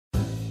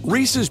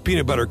Reese's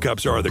peanut butter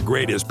cups are the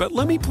greatest, but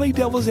let me play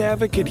devil's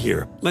advocate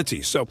here. Let's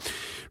see. So,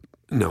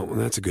 no,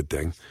 that's a good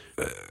thing.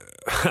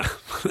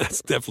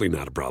 That's definitely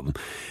not a problem.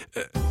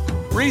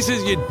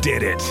 Reese's, you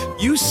did it.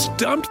 You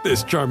stumped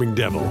this charming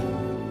devil.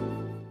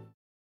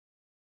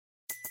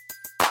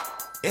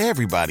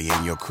 Everybody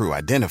in your crew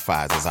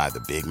identifies as either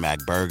Big Mac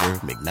Burger,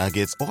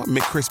 McNuggets, or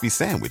McCrispy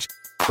Sandwich.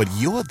 But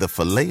you're the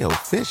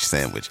Filet-O-Fish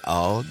Sandwich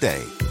all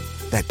day.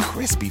 That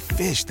crispy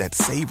fish, that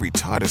savory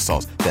tartar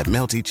sauce, that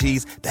melty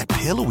cheese, that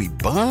pillowy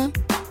bun.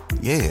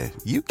 Yeah,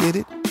 you get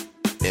it.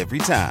 Every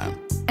time.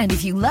 And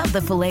if you love the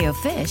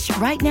Filet-O-Fish,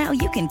 right now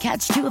you can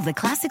catch two of the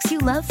classics you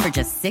love for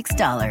just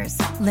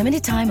 $6.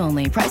 Limited time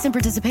only. Price and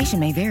participation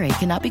may vary.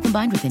 Cannot be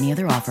combined with any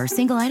other offer.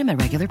 Single item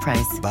at regular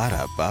price.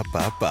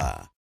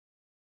 Ba-da-ba-ba-ba.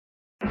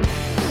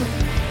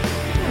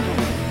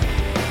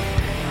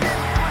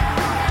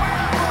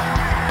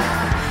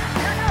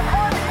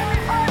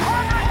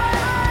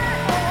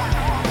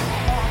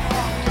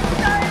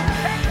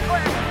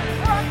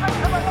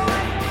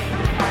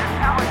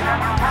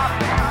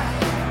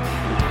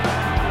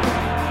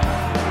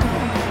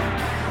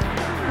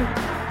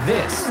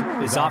 This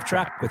is Off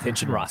Track with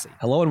Hinch and Rossi.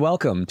 Hello and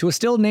welcome to a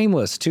still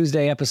nameless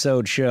Tuesday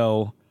episode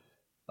show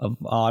of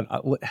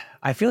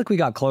I feel like we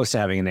got close to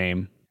having a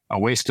name. A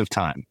waste of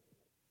time.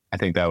 I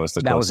think that was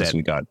the closest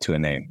we got to a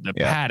name. The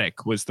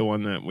Paddock was the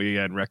one that we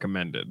had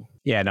recommended.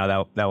 Yeah,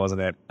 no, that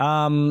wasn't it.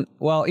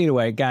 Well, either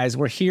way, guys,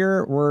 we're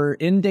here. We're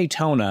in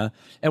Daytona,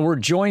 and we're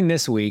joined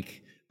this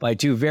week by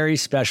two very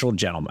special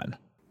gentlemen.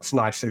 It's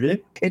nice of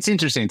you. It's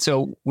interesting.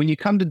 So when you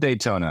come to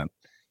Daytona,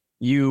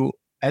 you,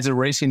 as a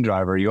racing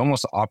driver, you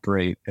almost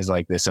operate as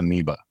like this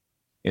amoeba.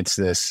 It's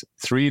this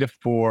 3 to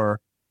 4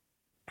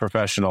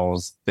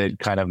 professionals that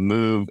kind of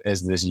move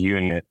as this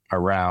unit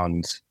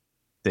around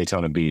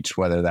Daytona Beach,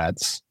 whether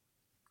that's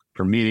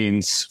for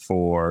meetings,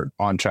 for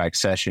on-track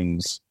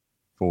sessions,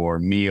 for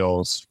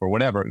meals, for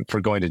whatever, for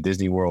going to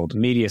Disney World.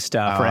 Media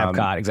stuff for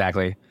Epcot,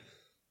 exactly.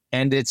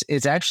 And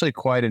it's actually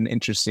quite an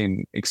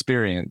interesting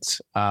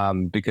experience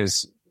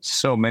because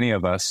so many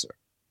of us,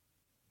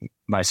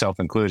 myself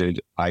included,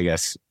 I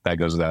guess that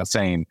goes without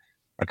saying,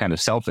 are kind of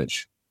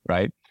selfish,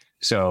 right?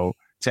 So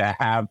to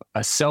have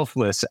a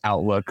selfless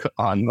outlook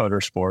on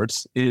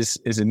motorsports is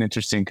an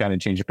interesting kind of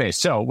change of pace.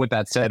 So with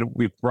that said,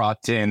 we've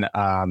brought in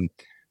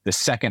the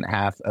second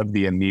half of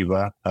the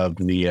amoeba of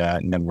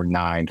the number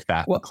 9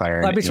 Fat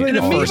McLaren. An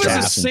amoeba is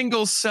a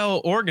single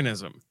cell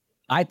organism.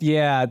 I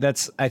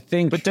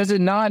think. But does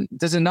it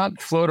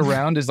not float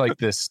around as like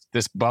this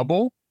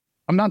bubble?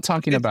 I'm not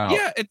talking about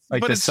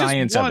the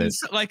science of it.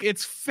 Like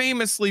it's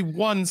famously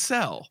one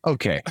cell.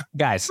 Okay.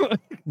 Guys,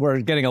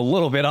 we're getting a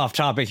little bit off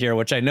topic here,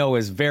 which I know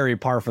is very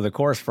par for the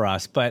course for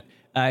us, but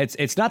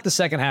it's not the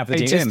second half of the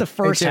team. Tim, it's the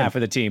first half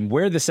of the team.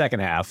 We're the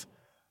second half.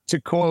 To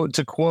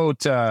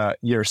quote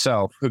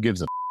yourself, who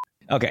gives a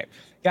Okay.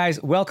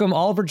 Guys, welcome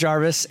Oliver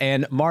Jarvis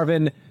and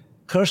Marvin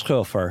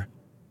Kirschhofer.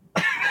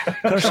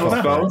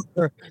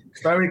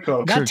 Very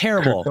close. Not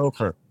terrible.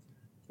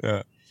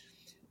 Yeah.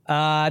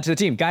 To the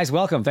team. Guys,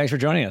 welcome. Thanks for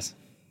joining us.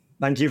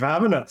 Thank you for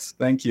having us.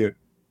 Thank you.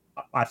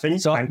 I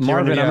think so.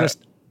 Marvin,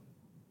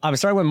 I'm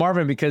starting with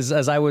Marvin because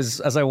as I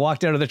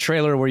walked out of the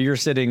trailer where you're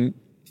sitting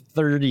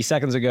 30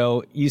 seconds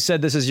ago, you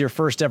said this is your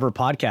first ever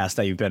podcast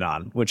that you've been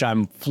on, which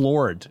I'm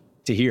floored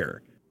to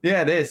hear.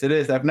 Yeah, it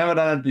is. I've never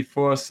done it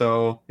before.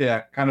 So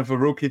yeah, kind of a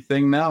rookie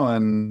thing now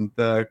and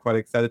quite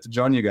excited to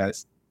join you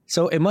guys.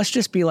 So it must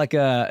just be like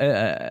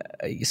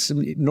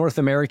some North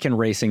American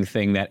racing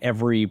thing that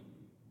every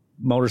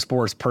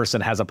motorsports person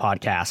has a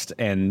podcast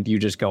and you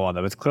just go on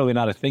them. It's clearly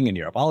not a thing in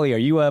Europe. Ollie, are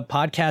you a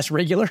podcast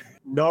regular?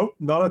 No,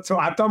 not at all.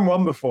 I've done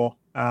one before.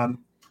 2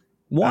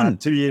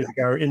 years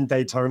ago in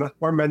Daytona.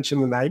 Won't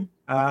mention the name.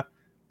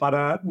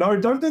 But no,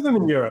 don't do them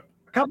in Europe.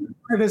 A couple of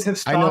drivers have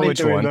started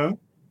doing them.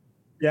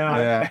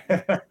 Yeah.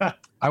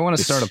 I want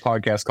to start a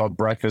podcast called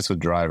Breakfast with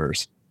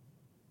Drivers.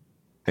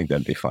 I think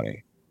that'd be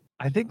funny.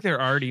 I think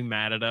they're already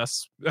mad at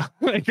us.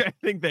 I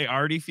think they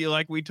already feel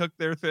like we took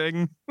their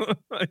thing.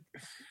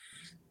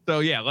 So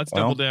yeah, let's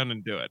double down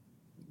and do it.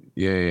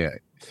 Yeah.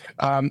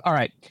 All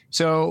right.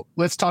 So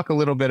let's talk a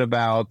little bit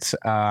about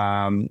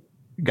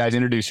guys.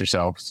 Introduce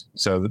yourselves.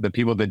 So the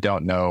people that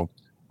don't know,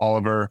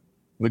 Oliver,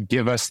 would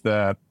give us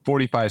the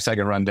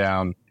 45-second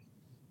rundown.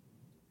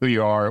 Who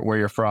you are, where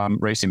you're from,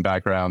 racing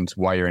background,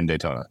 why you're in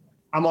Daytona.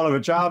 I'm Oliver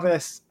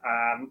Jarvis.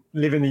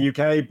 Live in the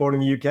UK, born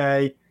in the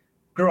UK.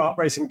 Grew up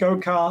racing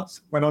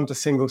go-karts. Went on to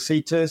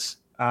single-seaters.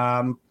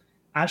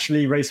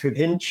 Actually raced with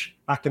Hinch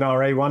back in our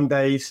A1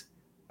 days.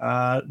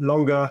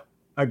 Longer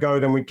ago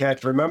than we care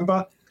to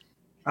remember.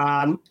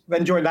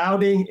 Then joined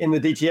Audi in the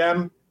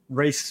DTM,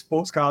 raced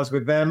sports cars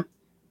with them.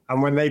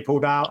 And when they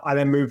pulled out, I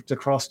then moved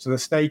across to the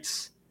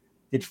States,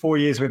 did 4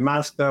 years with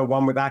Mazda,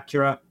 1 with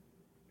Acura.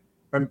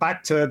 Went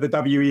back to the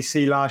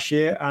WEC last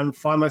year and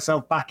find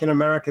myself back in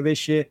America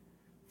this year,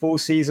 full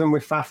season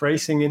with FAF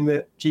Racing in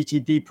the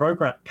GTD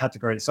program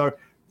category. So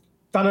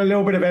done a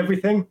little bit of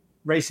everything,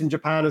 raced in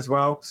Japan as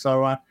well.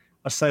 So I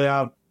say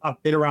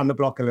I've been around the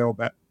block a little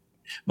bit.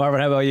 Marvin,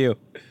 how about you?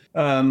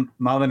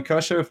 Marvin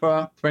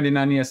Kirchhofer,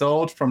 29 years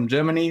old, from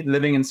Germany,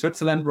 living in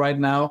Switzerland right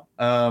now.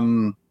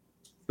 Done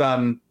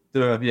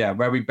the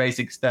very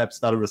basic steps,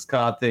 started with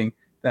karting,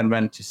 then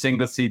went to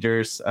single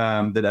seaters, did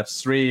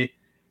F3,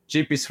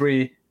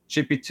 GP3,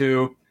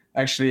 GP2.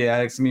 Actually,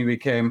 Alex and me, we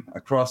came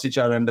across each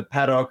other in the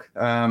paddock.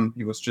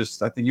 He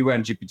was I think you were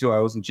in GP2, I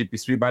was in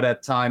GP3 by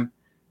that time.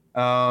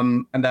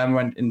 And then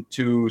went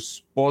into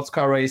sports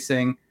car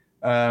racing.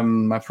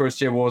 My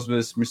first year was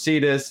with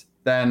Mercedes,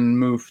 then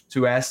moved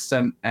to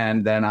Aston,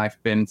 and then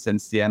I've been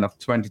since the end of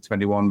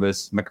 2021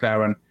 with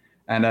McLaren.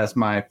 And that's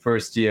my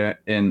first year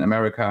in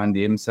America and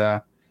the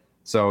IMSA.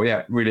 So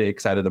yeah, really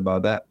excited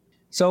about that.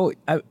 So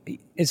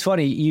it's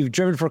funny, you've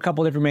driven for a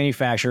couple of different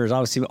manufacturers.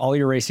 Obviously, all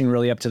your racing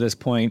really up to this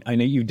point. I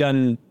know you've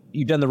done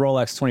the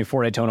Rolex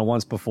 24 Daytona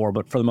once before,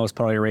 but for the most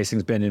part, all your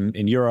racing's been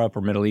in Europe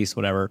or Middle East,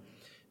 whatever.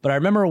 But I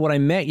remember when I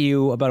met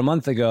you about a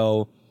month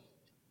ago,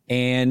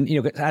 and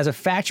as a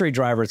factory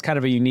driver, it's kind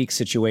of a unique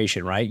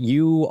situation, right?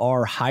 You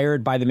are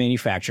hired by the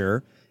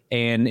manufacturer.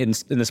 And in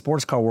the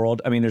sports car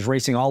world, I mean, there's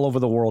racing all over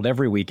the world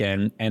every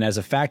weekend. And as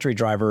a factory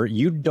driver,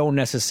 you don't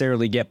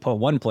necessarily get put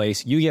one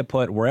place. You get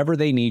put wherever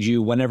they need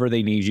you, whenever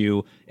they need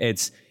you.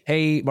 It's,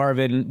 hey,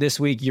 Marvin, this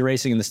week you're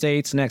racing in the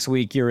States. Next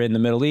week you're in the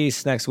Middle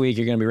East. Next week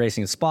you're going to be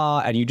racing in Spa.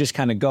 And you just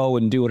kind of go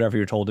and do whatever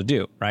you're told to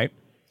do, right?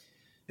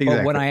 Exactly.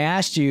 But when I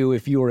asked you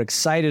if you were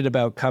excited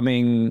about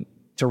coming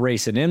to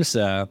race in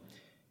IMSA,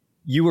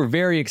 you were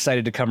very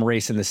excited to come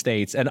race in the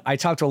States. And I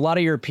talked to a lot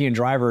of European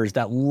drivers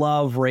that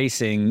love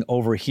racing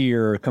over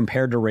here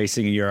compared to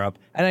racing in Europe.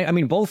 And I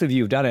mean, both of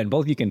you have done it, and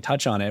both of you can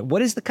touch on it.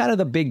 What is the kind of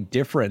the big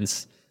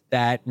difference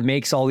that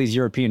makes all these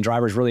European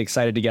drivers really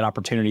excited to get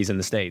opportunities in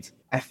the States?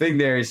 I think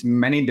there's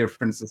many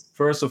differences.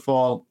 First of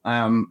all,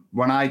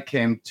 when I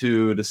came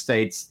to the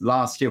States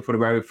last year for the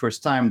very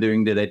first time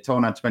doing the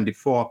Daytona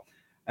 24,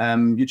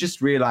 you just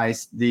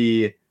realize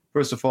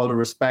first of all, the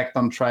respect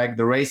on track.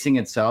 The racing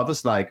itself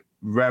is like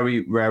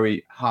very,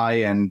 very high,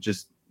 and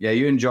just,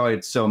 you enjoy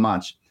it so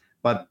much.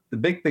 But the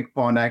big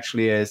point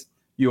actually is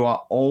you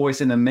are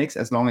always in a mix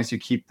as long as you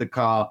keep the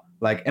car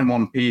like in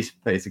one piece,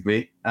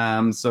 basically.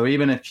 So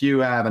even if you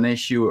have an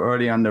issue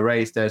early on the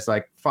race, there's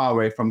like far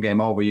away from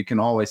game over. You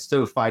can always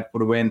still fight for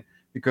the win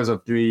because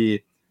of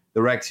the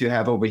wrecks you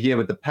have over here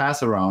with the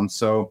pass around.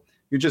 So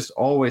you're just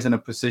always in a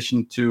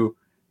position to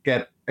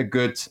get a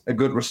good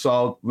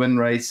result, win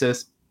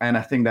races. And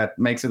I think that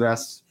makes it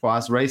for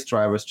us race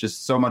drivers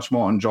just so much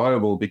more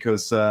enjoyable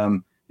because,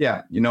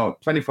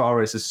 24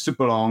 hours is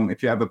super long.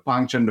 If you have a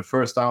puncture in the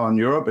first hour in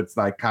Europe, it's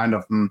like kind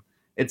of,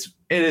 it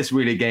is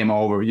really game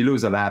over. You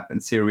lose a lap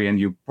in Syria and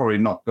you're probably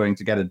not going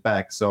to get it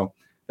back. So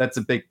that's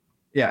a big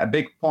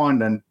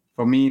point. And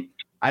for me,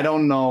 I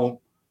don't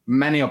know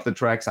many of the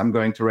tracks I'm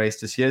going to race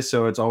this year.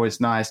 So it's always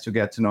nice to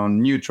get to know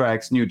new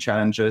tracks, new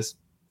challenges.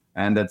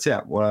 And that's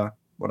what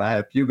I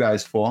have you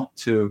guys for,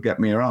 to get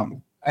me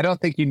around. I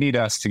don't think you need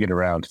us to get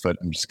around, but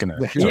I'm just going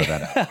to throw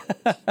that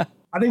out.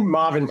 I think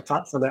Marvin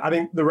touched on it. I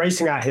think the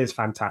racing out here is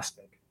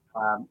fantastic.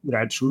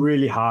 It's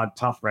really hard,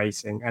 tough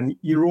racing, and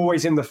you're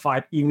always in the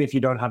fight, even if you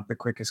don't have the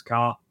quickest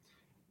car.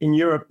 In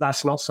Europe,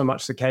 that's not so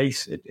much the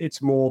case.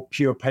 It's more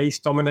pure pace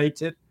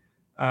dominated.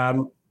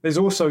 There's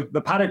also,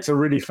 the paddock's a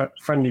really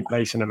friendly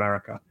place in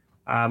America,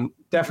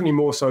 definitely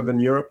more so than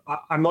Europe.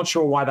 I'm not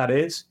sure why that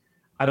is.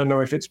 I don't know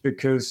if it's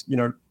because,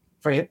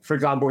 for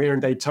example, here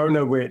in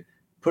Daytona, we're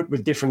put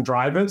with different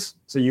drivers.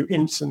 So you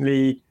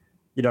instantly,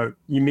 you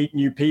meet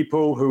new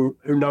people who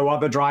know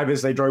other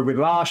drivers they drove with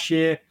last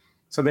year.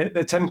 So there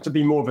tends to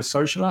be more of a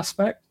social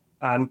aspect.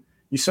 And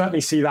you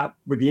certainly see that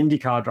with the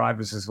IndyCar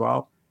drivers as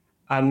well.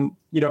 And,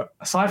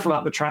 aside from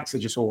that, the tracks are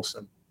just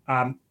awesome.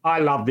 I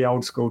love the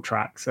old school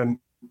tracks. And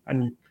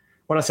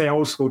when I say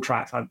old school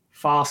tracks, I'm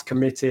fast,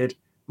 committed,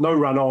 no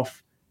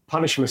runoff,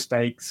 punish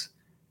mistakes,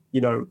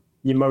 your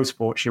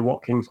Mosports, your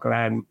Watkins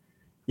Glen.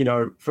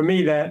 For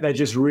me, they're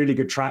just really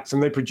good tracks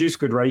and they produce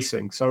good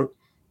racing. So,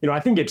 I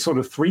think it's sort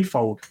of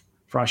threefold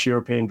for us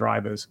European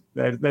drivers.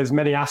 There's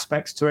many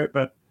aspects to it,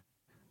 but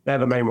they're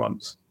the main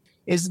ones.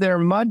 Is there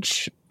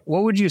much,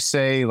 what would you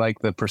say, like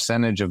the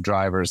percentage of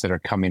drivers that are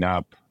coming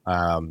up,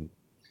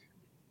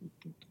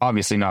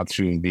 obviously not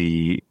through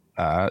the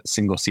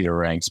single-seater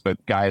ranks,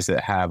 but guys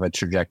that have a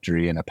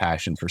trajectory and a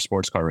passion for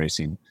sports car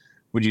racing?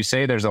 Would you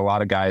say there's a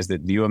lot of guys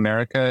that view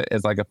America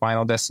as like a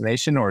final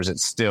destination, or is it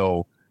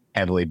still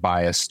heavily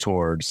biased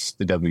towards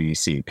the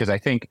WEC? Because I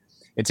think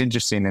it's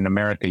interesting, in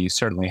America, you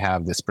certainly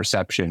have this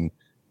perception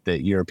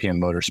that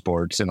European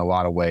motorsports in a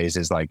lot of ways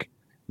is like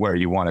where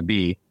you want to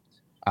be.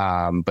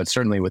 But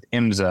certainly with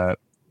IMSA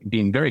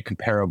being very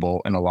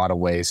comparable in a lot of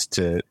ways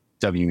to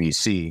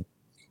WEC,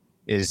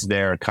 is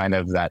there kind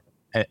of that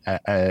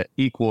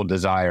equal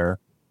desire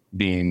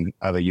being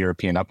of a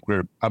European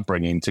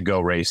upbringing to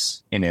go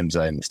race in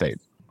IMSA in the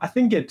States? I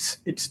think it's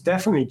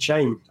definitely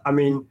changed. I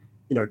mean,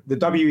 the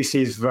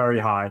WEC is very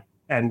high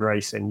end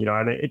racing,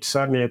 and it's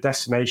certainly a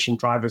destination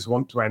drivers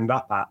want to end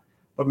up at.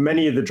 But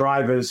many of the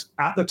drivers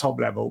at the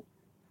top level,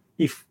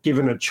 if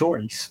given a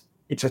choice,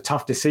 it's a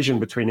tough decision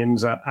between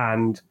IMSA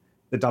and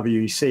the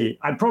WEC.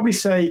 I'd probably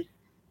say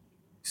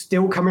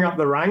still coming up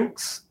the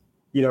ranks,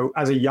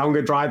 as a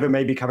younger driver,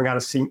 maybe coming out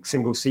of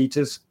single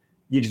seaters,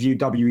 you'd view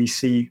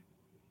WEC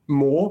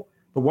more.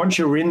 But once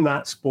you're in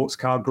that sports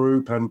car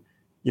group and,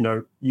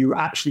 you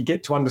actually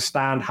get to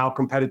understand how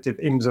competitive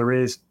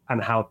IMSA is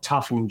and how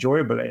tough and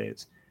enjoyable it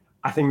is,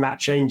 I think that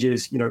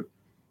changes,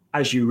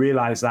 as you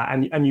realize that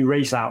and you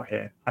race out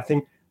here. I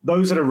think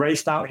those that are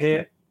raced out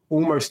here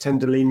almost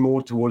tend to lean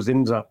more towards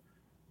IMSA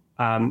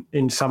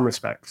in some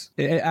respects.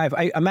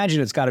 I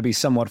imagine it's got to be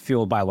somewhat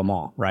fueled by Le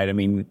Mans, right? I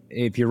mean,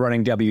 if you're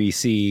running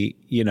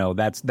WEC,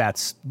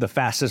 that's the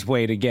fastest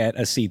way to get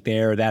a seat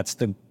there. That's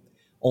the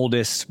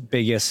oldest,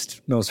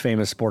 biggest, most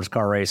famous sports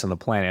car race on the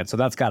planet. So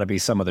that's got to be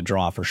some of the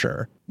draw for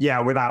sure. Yeah,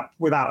 without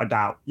a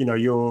doubt.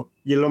 Your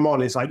Le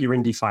Mans is like your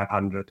Indy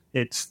 500.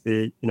 It's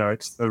the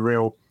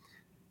real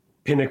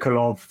pinnacle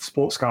of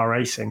sports car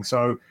racing.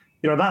 So,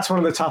 that's one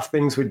of the tough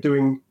things with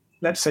doing,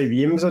 let's say,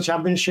 the IMSA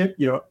championship.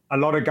 A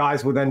lot of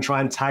guys will then try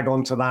and tag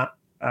onto that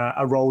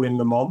a role in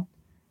Le Mans.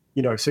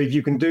 So if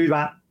you can do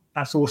that,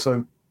 that's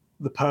also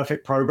the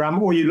perfect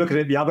program. Or you look at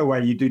it the other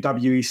way, you do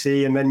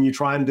WEC and then you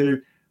try and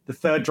do the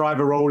third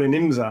driver role in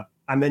IMSA,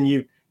 and then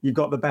you've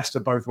got the best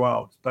of both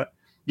worlds. But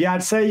yeah,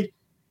 I'd say,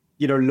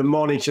 Le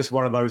Mans is just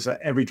one of those that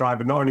every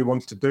driver not only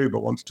wants to do,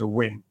 but wants to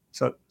win.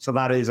 So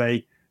that is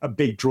a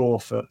big draw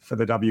for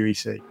the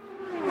WEC.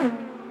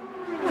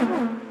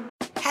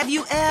 Have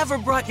you ever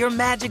brought your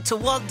magic to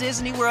Walt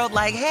Disney World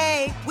like,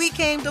 hey, we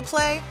came to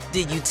play?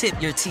 Did you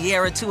tip your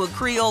tiara to a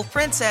Creole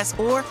princess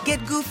or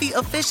get goofy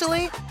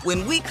officially?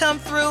 When we come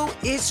through,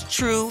 it's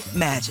true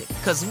magic,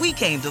 because we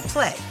came to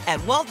play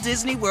at Walt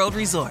Disney World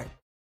Resort.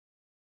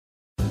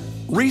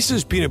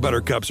 Reese's peanut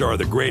butter cups are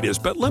the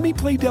greatest, but let me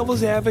play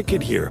devil's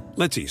advocate here.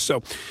 Let's see.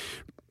 So,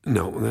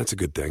 no, that's a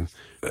good thing.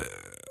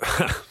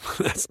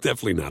 That's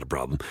definitely not a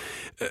problem.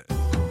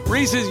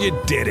 Reese's, you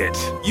did it.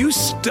 You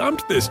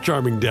stumped this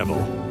charming devil.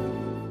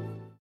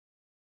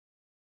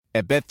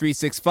 At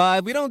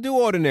Bet365, we don't do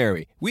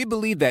ordinary. We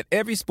believe that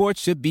every sport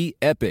should be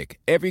epic.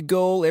 Every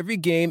goal, every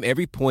game,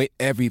 every point,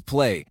 every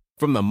play.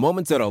 From the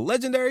moments that are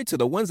legendary to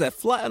the ones that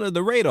fly under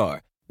the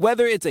radar.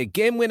 Whether it's a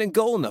game-winning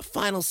goal in the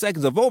final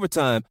seconds of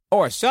overtime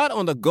or a shot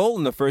on the goal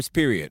in the first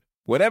period.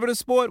 Whatever the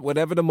sport,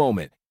 whatever the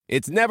moment.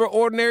 It's never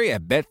ordinary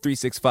at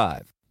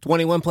Bet365.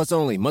 21 plus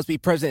only. Must be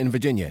present in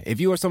Virginia. If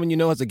you or someone you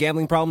know has a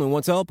gambling problem and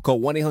wants help, call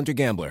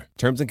 1-800-GAMBLER.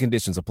 Terms and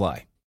conditions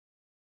apply.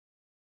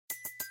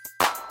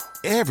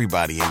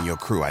 Everybody in your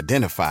crew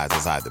identifies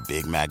as either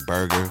Big Mac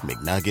Burger,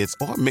 McNuggets,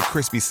 or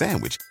McCrispy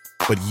Sandwich.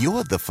 But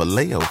you're the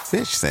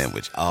Filet-O-Fish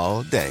Sandwich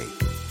all day.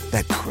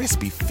 That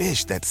crispy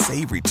fish, that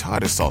savory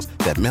tartar sauce,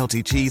 that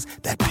melty cheese,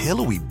 that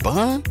pillowy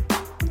bun.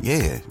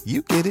 Yeah,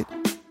 you get it.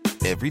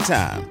 Every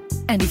time.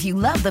 And if you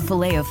love the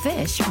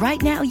Filet-O-Fish, right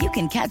now you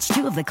can catch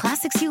two of the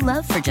classics you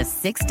love for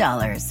just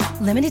 $6.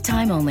 Limited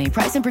time only.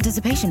 Price and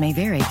participation may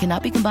vary.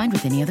 Cannot be combined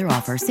with any other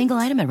offer. Single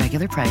item at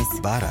regular price.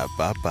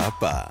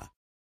 Ba-da-ba-ba-ba.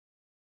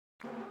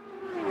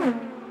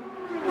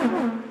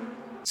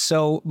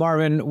 So,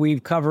 Marvin,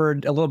 we've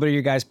covered a little bit of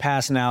your guys'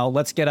 past now.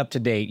 Let's get up to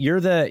date. You're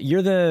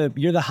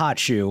the hot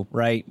shoe,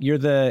 right? You're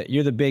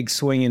the big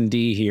swinging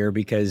D here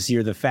because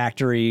you're the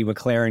factory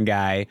McLaren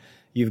guy.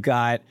 You've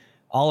got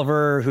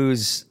Oliver,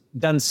 who's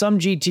done some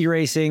GT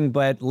racing,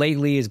 but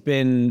lately has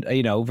been,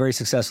 very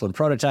successful in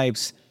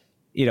prototypes.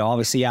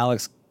 Obviously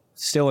Alex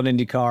still an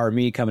IndyCar,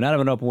 me coming out of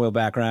an open wheel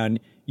background.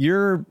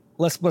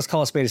 Let's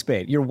call a spade a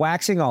spade. You're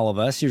waxing all of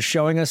us. You're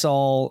showing us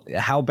all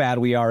how bad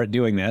we are at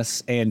doing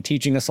this and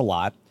teaching us a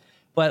lot.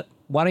 But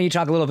why don't you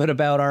talk a little bit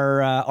about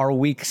our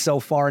week so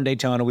far in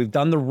Daytona? We've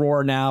done the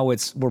Roar now. We're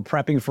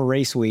prepping for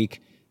race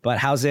week. But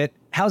how's it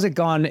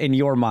gone in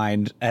your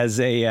mind as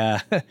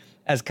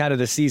as kind of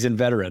the seasoned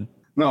veteran?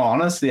 No,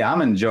 honestly,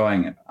 I'm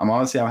enjoying it. I'm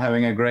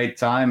having a great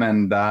time,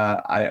 and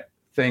I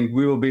think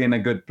we will be in a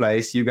good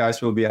place. You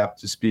guys will be up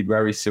to speed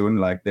very soon.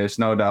 Like, there's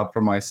no doubt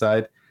from my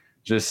side.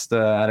 Just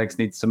Alex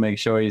needs to make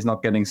sure he's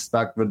not getting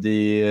stuck with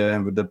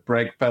the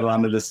brake pedal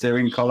under the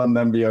steering column,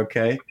 then be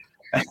okay.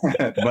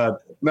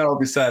 But no,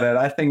 beside that,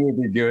 I think we'll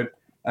be good.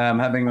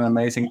 Having an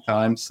amazing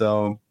time.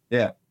 So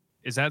yeah.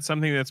 Is that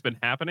something that's been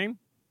happening?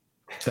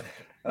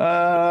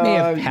 May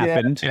have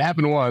happened. Yeah. It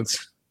happened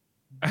once.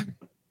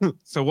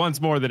 So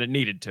once more than it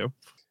needed to.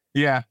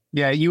 Yeah.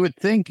 You would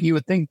think,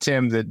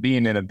 Tim, that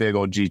being in a big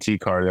old GT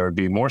car, there would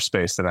be more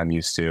space than I'm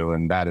used to,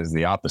 and that is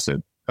the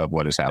opposite of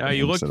what is happening.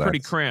 You look pretty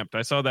cramped.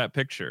 I saw that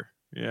picture.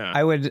 Yeah.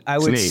 I would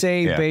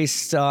say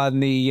based on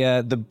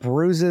the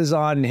bruises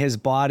on his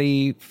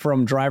body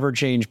from driver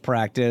change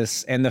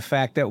practice and the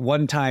fact that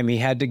one time he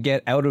had to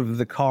get out of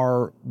the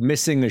car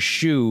missing a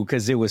shoe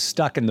because it was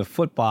stuck in the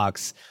foot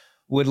box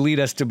would lead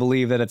us to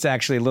believe that it's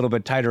actually a little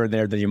bit tighter in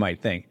there than you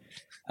might think.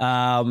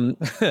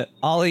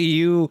 Ollie,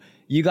 you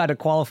got to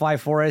qualify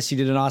for us. You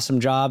did an awesome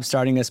job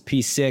starting us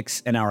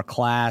P6 in our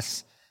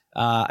class.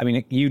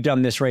 You've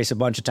done this race a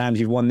bunch of times.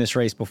 You've won this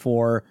race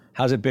before.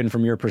 How's it been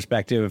from your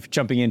perspective,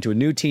 jumping into a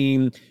new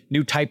team,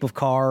 new type of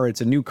car?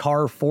 It's a new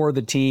car for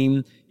the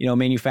team,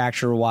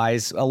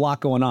 manufacturer-wise. A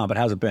lot going on, but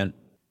how's it been?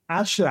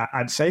 Actually,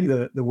 I'd say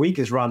the week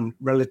has run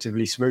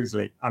relatively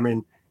smoothly. I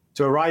mean,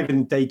 to arrive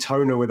in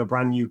Daytona with a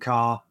brand new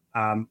car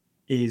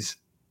is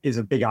is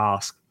a big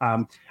ask.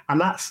 And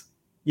that's,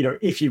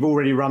 if you've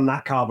already run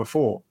that car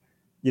before,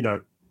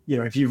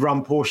 if you've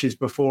run Porsches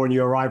before and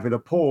you arrive with a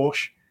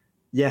Porsche,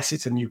 yes,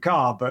 it's a new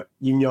car, but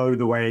you know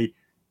the way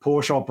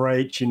Porsche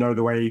operates, you know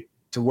the way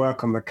to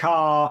work on the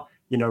car,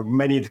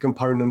 many of the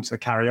components are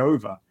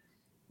carryover.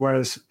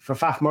 Whereas for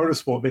FAF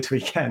Motorsport this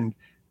weekend,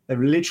 they've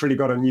literally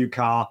got a new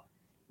car.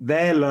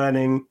 They're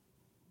learning,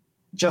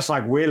 just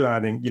like we're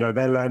learning,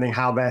 they're learning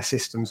how their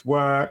systems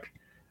work,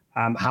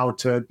 how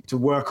to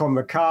work on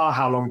the car,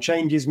 how long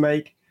changes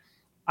make.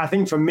 I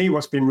think for me,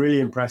 what's been really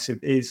impressive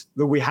is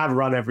that we have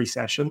run every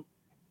session.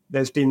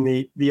 There's been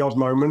the odd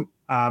moment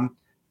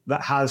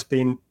that has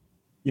been,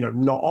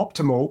 not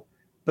optimal,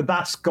 but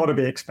that's got to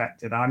be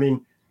expected. I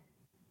mean,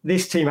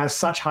 this team has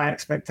such high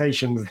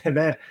expectations.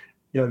 They're,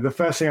 the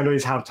first thing I know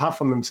is how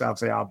tough on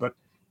themselves they are. But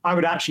I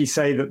would actually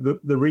say that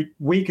the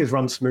week has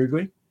run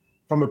smoothly.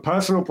 From a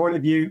personal point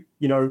of view,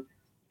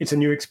 it's a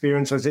new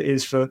experience as it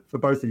is for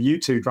both of you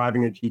two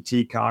driving a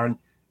GT car. And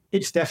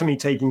it's definitely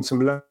taking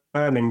some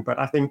learning. But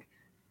I think,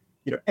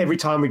 every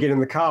time we get in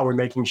the car, we're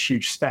making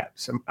huge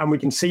steps. And we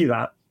can see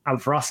that. And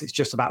for us, it's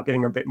just about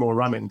getting a bit more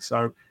running.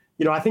 So,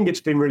 I think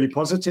it's been really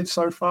positive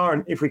so far.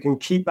 And if we can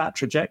keep that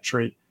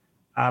trajectory,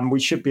 we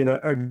should be in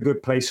a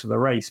good place for the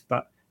race.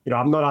 But,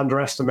 I'm not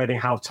underestimating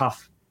how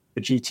tough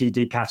the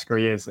GTD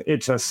category is.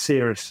 It's a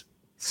serious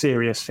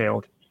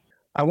field.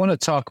 I want to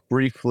talk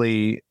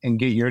briefly and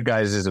get your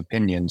guys'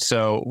 opinion.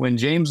 So when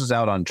James was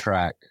out on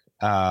track,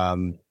 he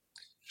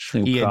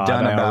had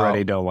done about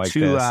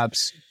two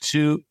laps,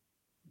 two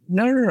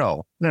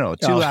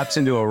laps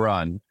into a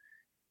run,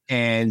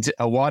 and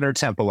a water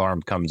temp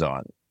alarm comes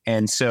on.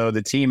 And so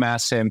the team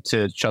asks him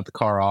to shut the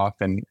car off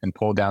and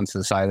pull down to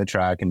the side of the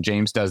track. And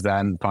James does that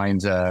and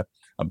finds a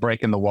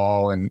break in the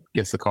wall and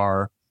gets the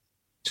car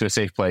to a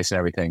safe place and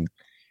everything.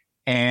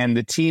 And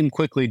the team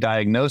quickly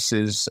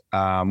diagnoses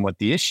what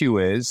the issue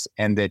is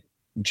and that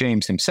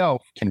James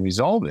himself can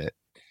resolve it.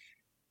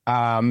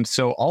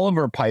 So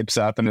Oliver pipes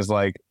up and is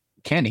like,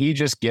 can't he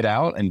just get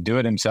out and do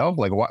it himself?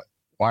 Like,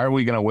 why are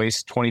we going to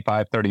waste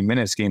 25, 30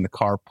 minutes getting the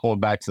car pulled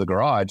back to the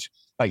garage?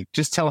 Like,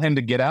 just tell him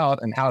to get out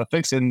and how to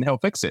fix it, and he'll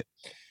fix it.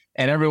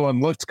 And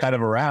everyone looked kind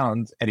of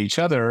around at each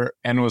other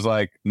and was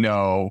like,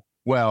 no,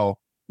 well,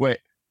 wait,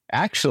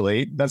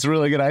 actually, that's a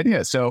really good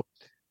idea. So,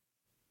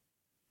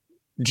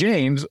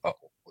 James,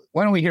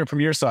 why don't we hear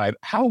from your side?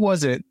 How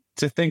was it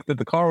to think that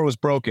the car was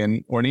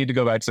broken or need to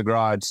go back to the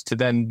garage to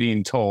then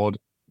being told,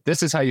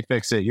 this is how you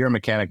fix it. You're a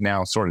mechanic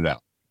now, sort it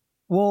out?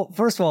 Well,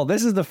 first of all,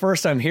 this is the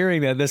first I'm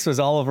hearing that this was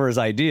Oliver's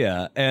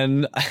idea.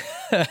 And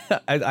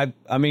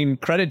I mean,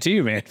 credit to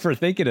you, man, for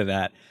thinking of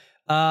that.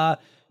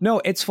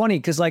 No, it's funny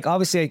because, like,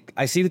 obviously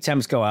I see the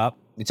temps go up.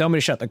 They tell me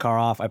to shut the car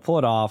off. I pull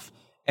it off.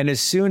 And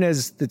as soon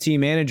as the team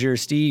manager,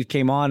 Steve,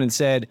 came on and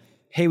said,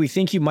 hey, we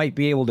think you might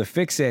be able to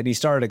fix it, and he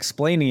started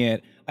explaining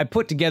it, I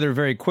put together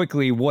very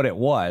quickly what it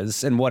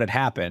was and what had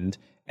happened.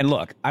 And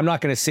look, I'm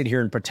not going to sit here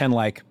and pretend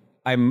like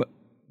I'm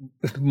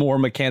more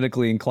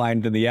mechanically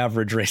inclined than the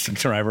average racing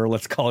driver.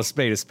 Let's call a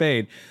spade a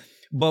spade.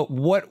 But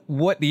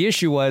what the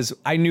issue was,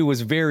 I knew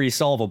was very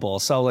solvable.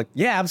 So, like,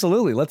 yeah,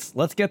 absolutely.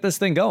 Let's get this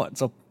thing going.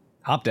 So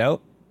hopped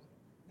out,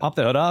 popped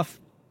the hood off,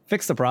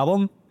 fixed the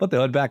problem, put the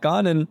hood back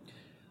on. And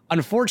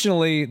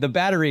unfortunately, the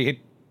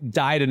battery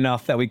died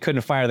enough that we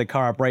couldn't fire the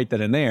car up right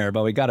then and there.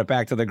 But we got it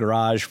back to the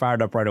garage,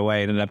 fired up right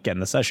away, and ended up getting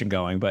the session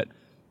going. But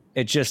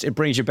it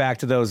brings you back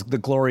to the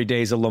glory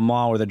days of Le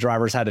Mans where the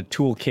drivers had a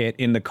toolkit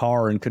in the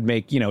car and could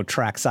make,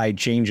 trackside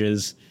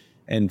changes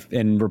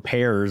and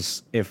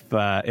repairs if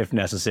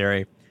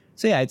necessary.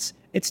 So yeah,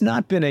 it's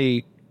not been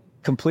a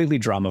completely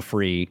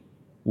drama-free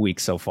week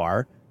so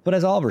far. But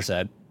as Oliver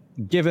said,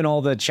 given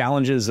all the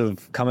challenges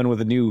of coming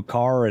with a new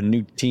car and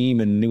new team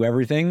and new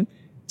everything,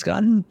 it's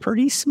gotten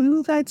pretty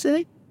smooth, I'd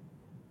say.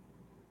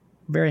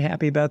 Very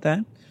happy about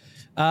that.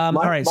 All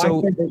right,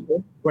 so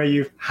where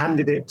you've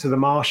handed it to the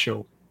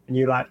marshal and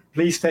you're like,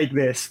 please take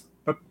this,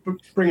 but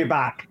bring it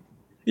back.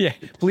 Yeah,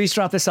 please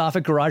drop this off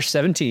at Garage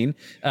 17.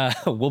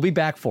 We'll be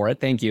back for it.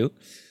 Thank you.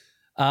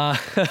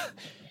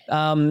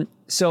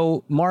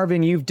 So,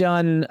 Marvin, you've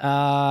done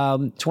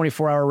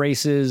 24-hour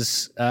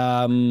races.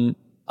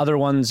 Other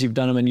ones, you've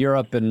done them in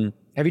Europe. And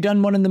have you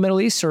done one in the Middle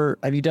East, or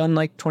have you done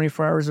like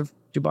 24 hours of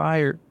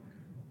Dubai? Or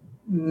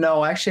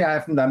no, actually, I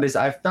haven't done this.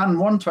 I've done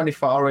one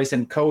 24-hour race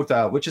in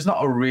Kota, which is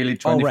not a really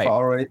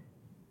 24-hour race.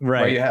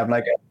 Right. Where you have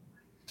like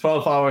a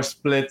 12-hour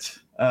split,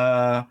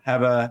 have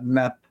a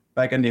nap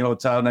back in the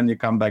hotel, and then you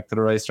come back to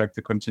the racetrack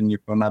to continue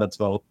for another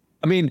 12.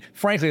 I mean,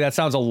 frankly, that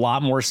sounds a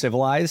lot more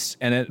civilized.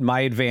 And at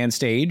my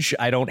advanced age,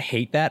 I don't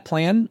hate that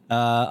plan.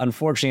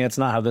 Unfortunately, that's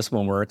not how this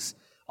one works.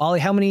 Ollie,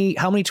 how many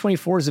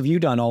 24s have you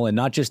done all in?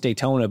 Not just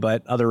Daytona,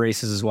 but other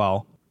races as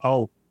well.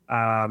 Oh,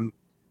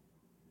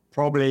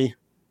 probably.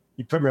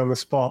 You put me on the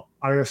spot.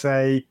 I'm going to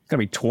say it's going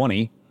to be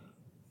 20.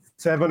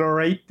 7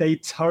 or 8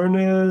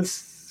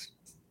 Daytonas,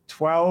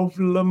 12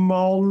 Le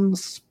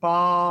Mans,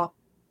 Spa,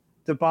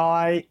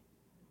 Dubai.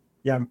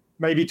 Yeah,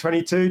 maybe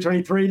 22,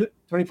 23,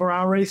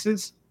 24-hour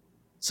races.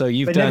 So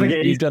you've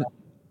done.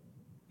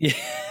 Yeah.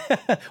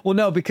 Well,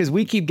 no, because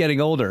we keep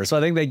getting older, so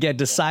I think they get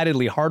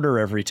decidedly harder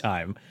every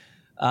time.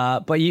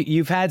 But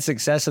you've had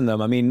success in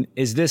them. I mean,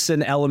 is this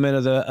an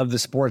element of the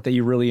sport that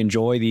you really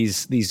enjoy?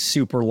 These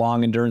super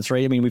long endurance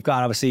races. I mean, we've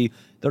got obviously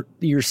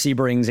your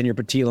Sebrings and your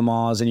Petit Le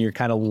Mans and your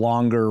kind of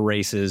longer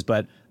races,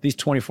 but these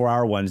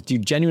 24-hour ones, do you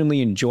genuinely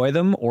enjoy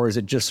them, or is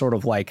it just sort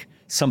of like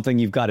something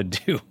you've got to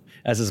do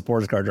as a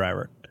sports car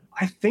driver?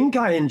 I think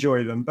I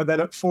enjoy them, but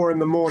then at 4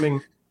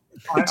 a.m,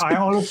 I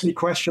honestly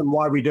question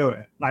why we do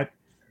it. Like,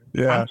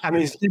 Yeah. I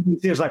mean,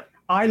 it's like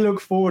I look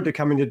forward to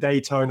coming to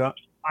Daytona.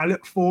 I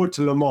look forward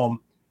to Le Mans.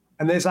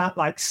 And there's that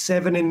like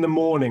 7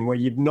 a.m. where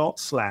you've not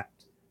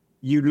slept.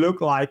 You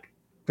look like,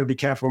 gotta be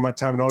careful with my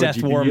terminology.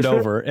 Death warmed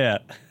over, yeah.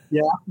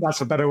 Yeah,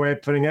 that's a better way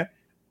of putting it.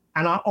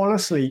 And I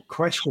honestly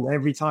question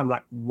every time,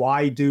 like,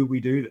 why do we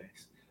do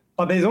this?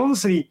 But there's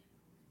obviously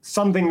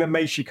something that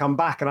makes you come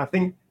back. And I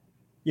think,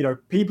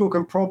 people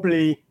can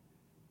probably,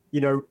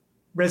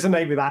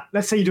 resonate with that.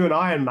 Let's say you do an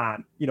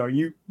Ironman,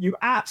 you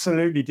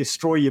absolutely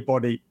destroy your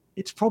body.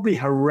 It's probably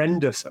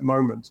horrendous at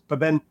moments, but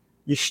then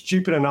you're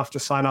stupid enough to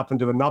sign up and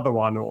do another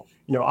one or,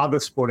 other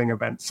sporting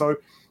events. So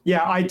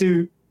yeah, I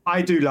do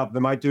love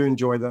them. I do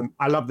enjoy them.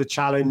 I love the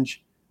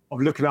challenge of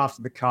looking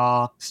after the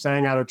car,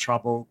 staying out of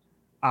trouble.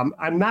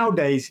 And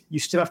nowadays you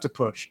still have to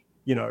push,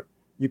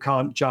 you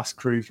can't just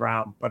cruise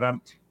around, but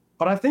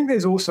I think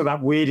there's also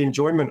that weird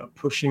enjoyment of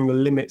pushing the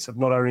limits of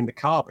not only the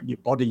car, but your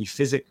body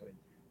physically.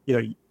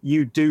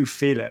 You do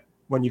feel it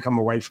when you come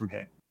away from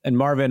here. And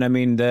Marvin, I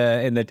mean,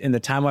 in the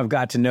time I've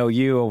got to know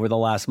you over the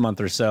last month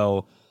or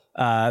so,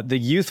 the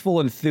youthful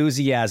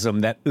enthusiasm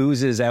that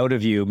oozes out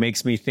of you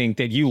makes me think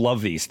that you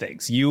love these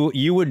things.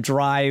 You would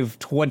drive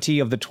 20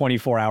 of the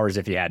 24 hours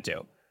if you had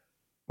to,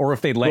 or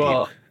if they'd let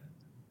you.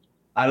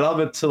 I love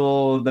it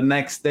till the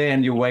next day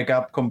and you wake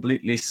up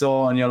completely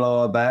sore on your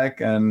lower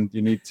back and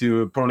you need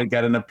to probably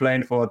get in a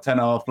plane for a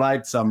 10-hour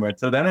flight somewhere.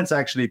 So then it's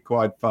actually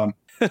quite fun.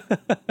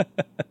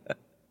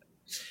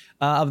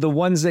 Of the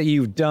ones that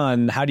you've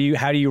done, how do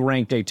you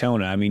rank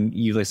Daytona? I mean,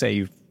 let's say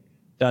you've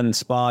done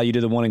Spa, you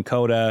did the one in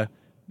Coda.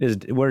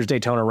 Where's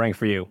Daytona rank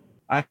for you?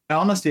 I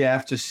honestly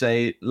have to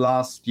say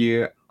last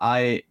year,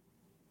 I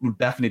would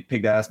definitely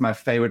pick that as my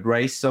favorite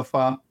race so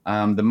far.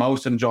 The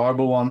most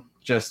enjoyable one,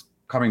 just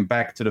coming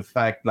back to the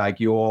fact, like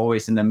you're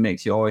always in the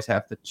mix. You always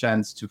have the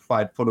chance to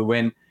fight for the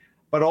win.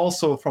 But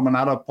also from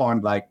another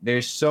point, like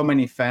there's so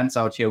many fans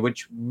out here,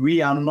 which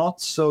we are not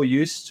so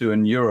used to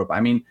in Europe. I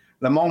mean,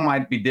 Le Mans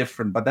might be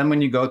different, but then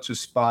when you go to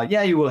Spa,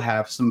 yeah, you will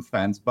have some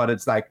fans, but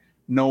it's like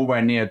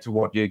nowhere near to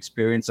what you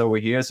experience over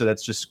here. So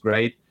that's just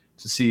great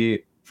to see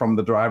from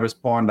the driver's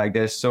point. Like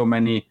there's so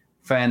many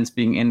fans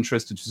being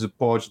interested to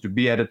support you, to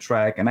be at a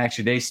track, and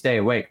actually they stay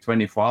awake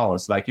 24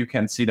 hours. Like you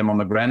can see them on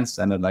the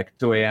grandstand at like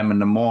 2 a.m. in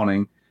the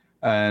morning.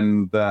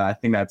 And I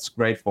think that's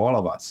great for all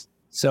of us.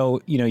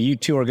 So, you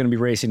two are going to be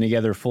racing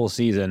together full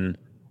season.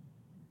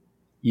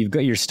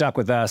 You're stuck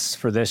with us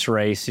for this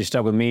race. You're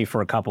stuck with me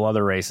for a couple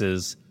other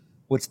races.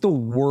 What's the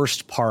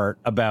worst part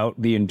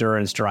about the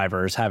endurance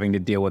drivers, having to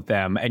deal with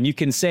them? And you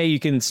can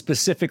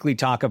specifically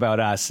talk about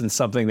us and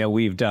something that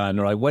we've done,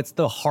 or like, what's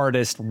the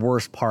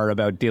worst part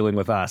about dealing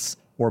with us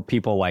or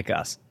people like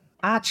us?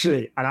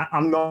 Actually, and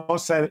I'm not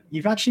saying,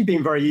 you've actually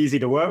been very easy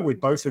to work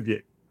with, both of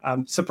you.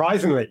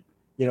 Surprisingly,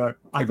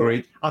 I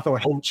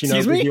thought Hinch,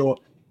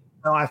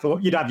 I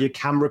thought you'd have your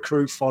camera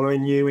crew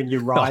following you and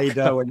your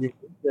rider and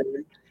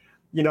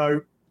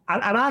and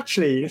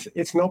actually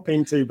it's not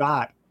been too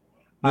bad.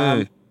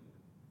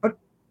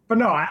 But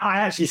no, I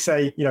actually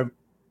say,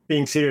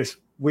 being serious,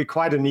 we're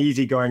quite an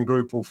easygoing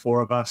group, all four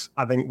of us.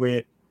 I think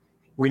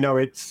we know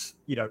it's,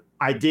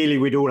 ideally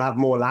we'd all have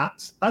more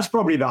laps. That's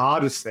probably the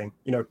hardest thing,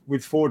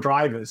 with 4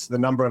 drivers, the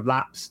number of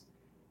laps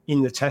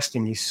in the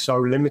testing is so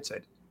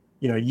limited.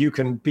 You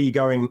can be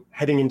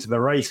heading into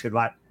the race with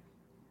like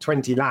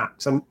 20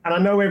 laps. And I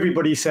know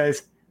everybody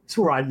says, it's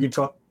all right, you've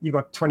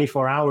got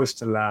 24 hours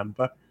to learn.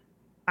 But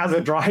as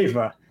a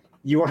driver,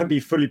 you want to be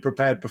fully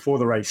prepared before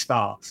the race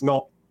starts,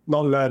 not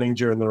learning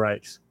during the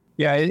race.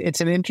 Yeah, it's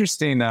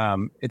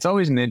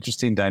always an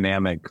interesting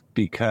dynamic,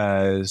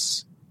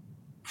 because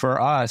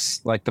for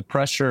us, like the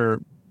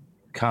pressure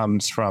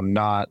comes from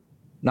not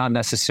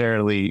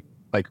necessarily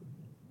like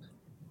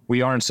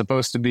we aren't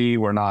supposed to be,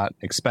 we're not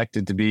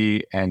expected to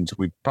be, and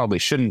we probably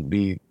shouldn't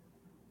be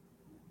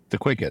the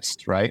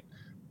quickest, right?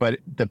 But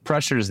the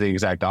pressure is the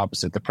exact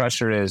opposite. The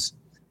pressure is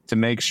to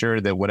make sure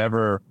that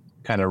whatever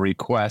kind of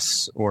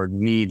requests or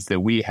needs that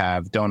we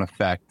have don't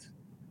affect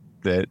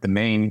the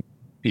main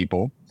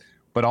people,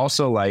 but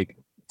also like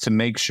to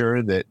make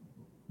sure that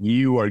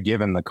you are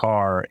given the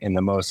car in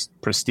the most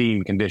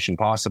pristine condition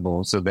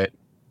possible, so that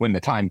when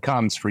the time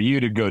comes for you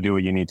to go do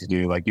what you need to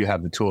do, like you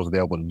have the tools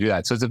available to do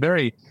that. So it's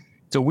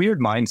a weird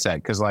mindset,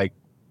 because like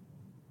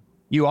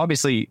you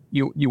obviously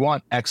you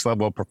want X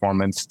level of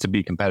performance to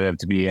be competitive,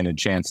 to be in a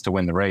chance to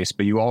win the race,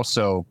 but you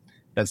also,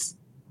 it's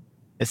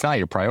not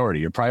your priority.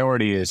 Your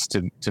priority is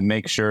to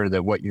make sure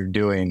that what you're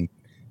doing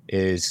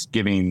is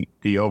giving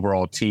the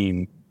overall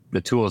team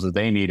the tools that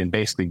they need, and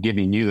basically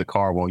giving you the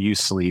car while you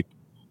sleep,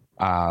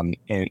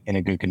 in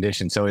a good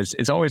condition. So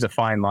it's always a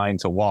fine line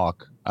to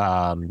walk.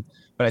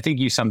 But I think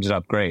you summed it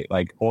up great.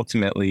 Like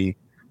ultimately,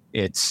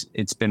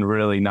 it's been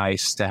really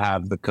nice to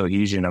have the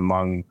cohesion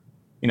among,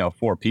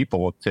 4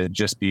 people to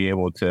just be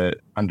able to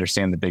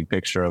understand the big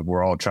picture of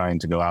we're all trying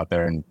to go out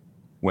there and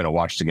win a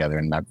watch together,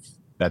 and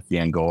that's the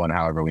end goal. And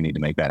however we need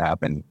to make that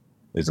happen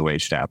is the way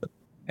it should happen.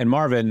 And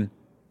Marvin,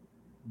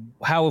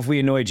 how have we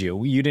annoyed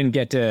you? You didn't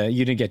get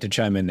to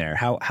chime in there.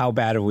 How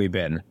bad have we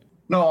been?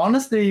 No,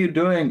 honestly,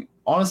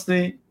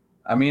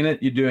 I mean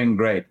it. You're doing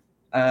great.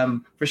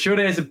 For sure,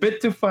 there's a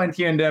bit to find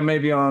here and there,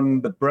 maybe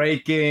on the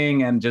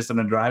braking and just on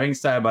the driving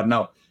style. But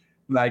no,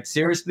 like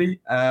seriously,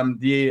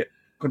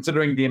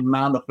 considering the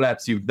amount of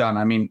laps you've done,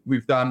 I mean,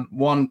 we've done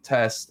one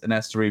test in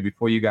S3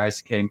 before you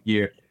guys came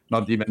here.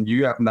 Not even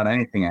you haven't done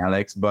anything,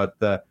 Alex. But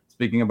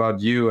speaking about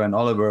you and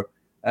Oliver,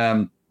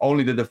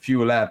 only did a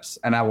few laps,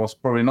 and I was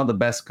probably not the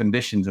best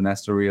conditions in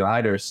S3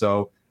 either.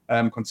 So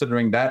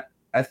considering that,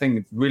 I think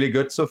it's really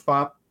good so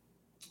far.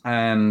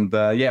 And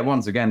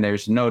once again,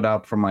 there's no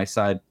doubt from my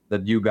side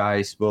that you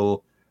guys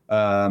will,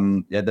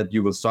 that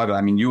you will struggle.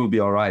 I mean, you will be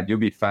all right. You'll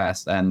be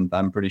fast, and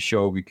I'm pretty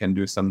sure we can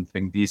do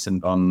something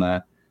decent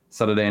on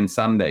Saturday and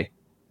Sunday.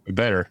 We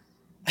better.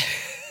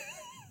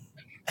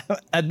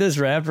 At this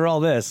rate, after all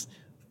this,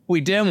 we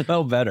damn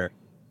well better.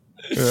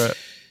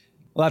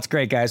 Well, that's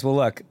great, guys. Well,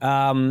 look,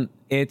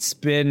 it's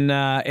been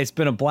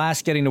a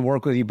blast getting to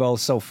work with you both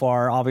so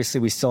far. Obviously,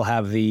 we still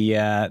have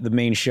the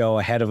main show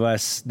ahead of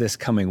us this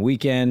coming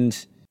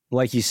weekend.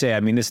 Like you say, I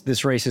mean,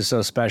 this race is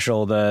so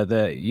special.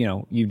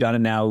 You've done it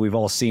now. We've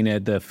all seen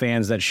it. The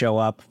fans that show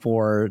up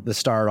for the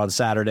start on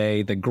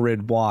Saturday, the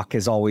grid walk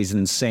is always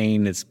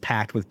insane. It's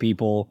packed with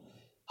people.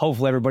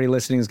 Hopefully, everybody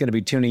listening is going to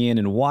be tuning in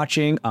and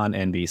watching on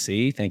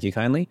NBC. Thank you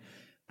kindly.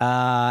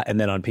 And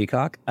then on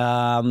Peacock.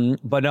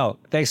 But no,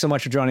 thanks so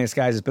much for joining us,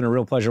 guys. It's been a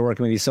real pleasure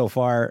working with you so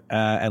far.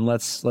 And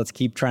let's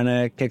keep trying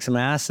to kick some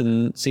ass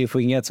and see if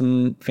we can get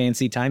some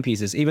fancy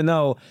timepieces. Even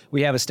though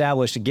we have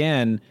established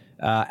again,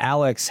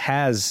 Alex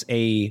has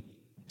a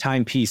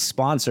timepiece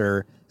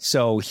sponsor,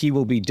 so he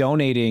will be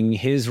donating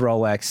his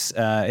Rolex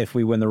if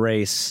we win the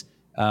race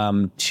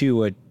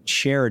to a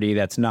charity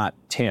that's not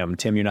Tim.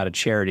 Tim, you're not a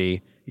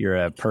charity.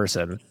 You're a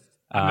person.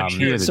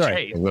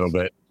 Sorry, a little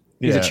bit.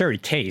 He's a charity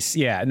case.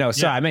 Yeah. No,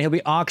 sorry. Yeah. I mean, he'll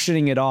be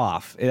auctioning it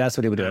off. That's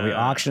what he would do. He'll be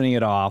auctioning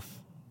it off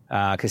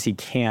because he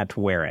can't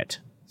wear it.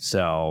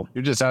 So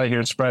you're just out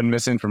here spreading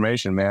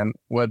misinformation, man.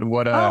 What?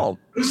 Oh,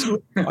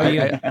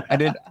 I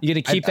did. You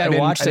gonna keep that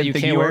watch that you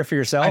can't wear for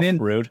yourself?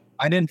 Rude.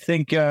 I didn't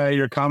think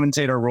your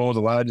commentator role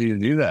allowed you to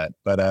do that,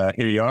 but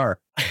here you are.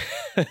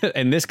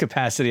 In this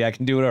capacity, I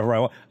can do whatever I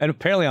want. And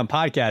apparently on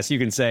podcasts, you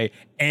can say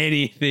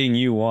anything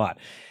you want.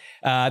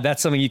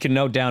 That's something you can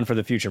note down for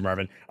the future,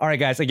 Marvin. All right,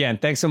 guys. Again,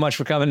 thanks so much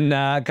for coming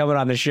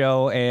on the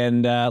show,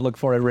 and look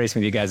forward to racing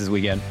with you guys this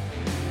weekend.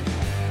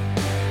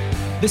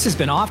 This has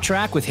been Off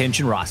Track with Hinch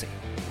and Rossi.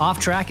 Off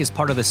Track is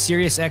part of the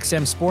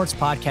SiriusXM Sports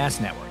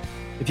Podcast Network.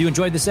 If you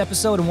enjoyed this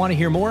episode and want to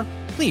hear more,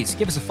 please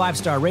give us a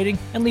 5-star rating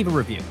and leave a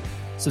review.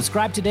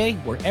 Subscribe today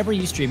wherever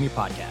you stream your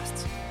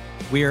podcasts.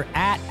 We're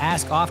at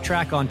Ask Off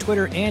Track on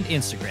Twitter and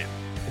Instagram.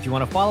 If you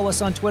want to follow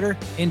us on Twitter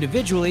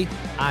individually,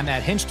 I'm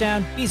at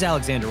Hinchtown, he's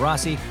Alexander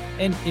Rossi,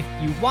 and if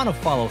you want to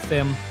follow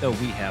Tim, though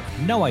we have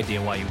no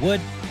idea why you would,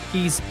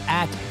 he's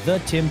at The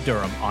Tim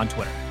Durham on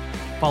Twitter.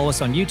 Follow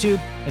us on YouTube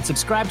and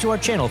subscribe to our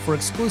channel for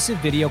exclusive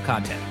video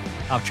content.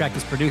 Off Track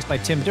is produced by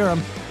Tim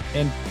Durham,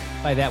 and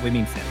by that we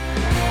mean Tim.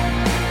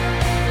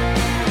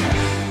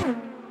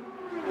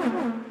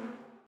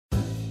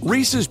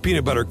 Reese's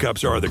peanut butter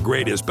cups are the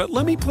greatest, but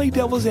let me play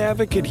devil's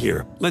advocate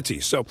here. Let's see.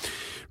 So,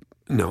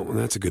 no,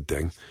 that's a good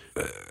thing.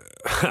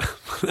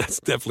 That's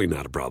definitely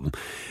not a problem.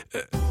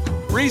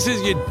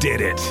 Reese's, you did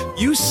it.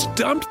 You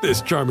stumped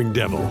this charming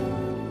devil.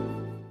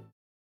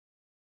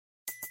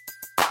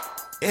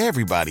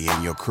 Everybody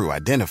in your crew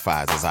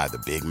identifies as either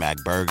Big Mac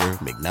Burger,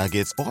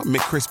 McNuggets, or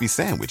McCrispy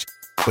Sandwich.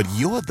 But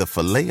you're the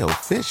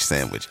Filet-O-Fish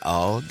Sandwich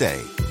all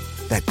day.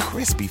 That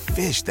crispy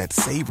fish, that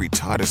savory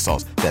tartar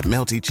sauce, that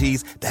melty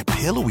cheese, that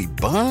pillowy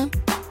bun.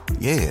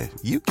 Yeah,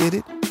 you get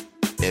it.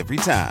 Every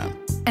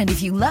time. And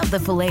if you love the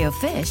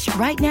Filet-O-Fish,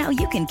 right now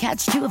you can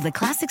catch 2 of the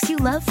classics you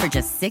love for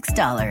just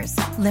 $6.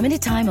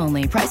 Limited time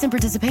only. Price and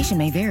participation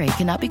may vary.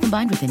 Cannot be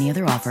combined with any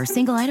other offer.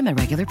 Single item at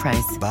regular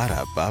price.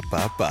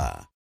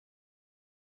 Ba-da-ba-ba-ba.